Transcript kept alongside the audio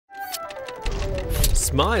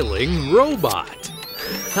smiling robot.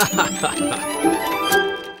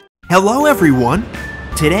 Hello everyone!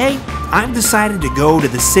 Today, I've decided to go to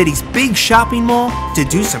the city's big shopping mall to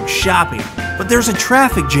do some shopping. But there's a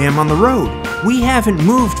traffic jam on the road. We haven't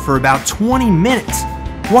moved for about 20 minutes.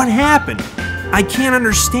 What happened? I can't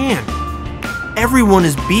understand. Everyone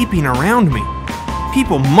is beeping around me.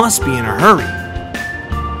 People must be in a hurry.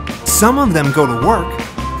 Some of them go to work.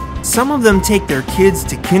 Some of them take their kids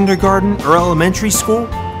to kindergarten or elementary school.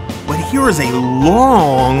 But here is a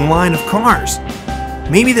long line of cars.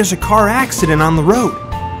 Maybe there's a car accident on the road.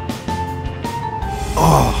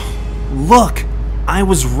 Oh, look! I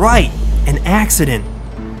was right. An accident.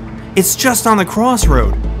 It's just on the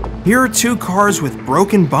crossroad. Here are two cars with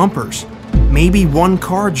broken bumpers. Maybe one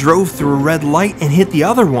car drove through a red light and hit the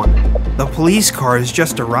other one. The police car has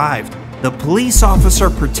just arrived. The police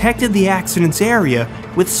officer protected the accident's area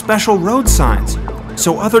with special road signs,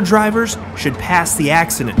 so other drivers should pass the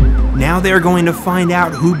accident. Now they are going to find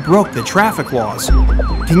out who broke the traffic laws.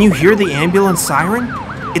 Can you hear the ambulance siren?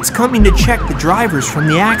 It's coming to check the drivers from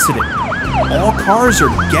the accident. All cars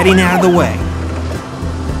are getting out of the way.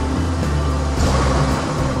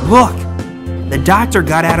 Look! The doctor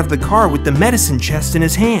got out of the car with the medicine chest in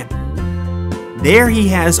his hand. There he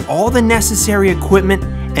has all the necessary equipment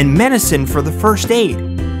and medicine for the first aid.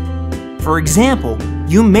 For example,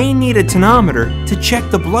 you may need a tonometer to check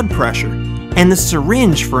the blood pressure and the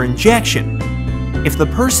syringe for injection. If the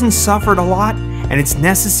person suffered a lot and it's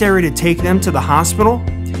necessary to take them to the hospital,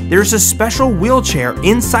 there's a special wheelchair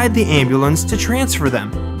inside the ambulance to transfer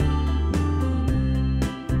them.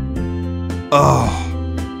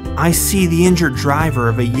 Oh, I see the injured driver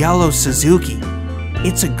of a yellow Suzuki.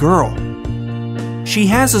 It's a girl. She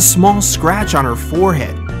has a small scratch on her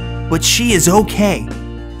forehead, but she is okay.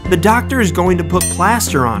 The doctor is going to put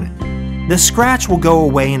plaster on it. The scratch will go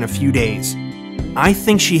away in a few days. I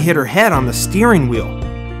think she hit her head on the steering wheel.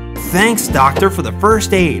 Thanks, doctor, for the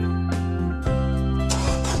first aid.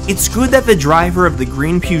 It's good that the driver of the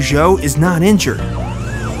green Peugeot is not injured.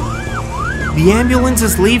 The ambulance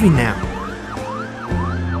is leaving now.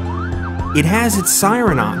 It has its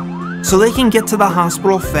siren on, so they can get to the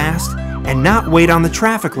hospital fast and not wait on the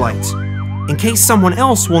traffic lights, in case someone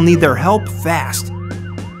else will need their help fast.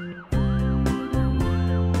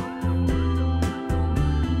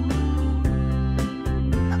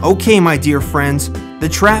 Okay, my dear friends, the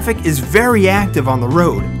traffic is very active on the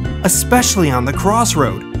road, especially on the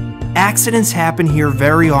crossroad. Accidents happen here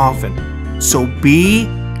very often, so be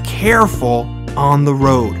careful on the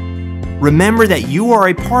road. Remember that you are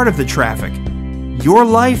a part of the traffic. Your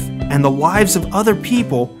life and the lives of other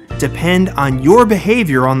people depend on your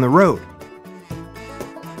behavior on the road.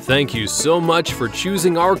 Thank you so much for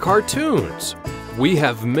choosing our cartoons. We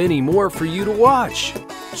have many more for you to watch.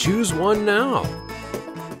 Choose one now.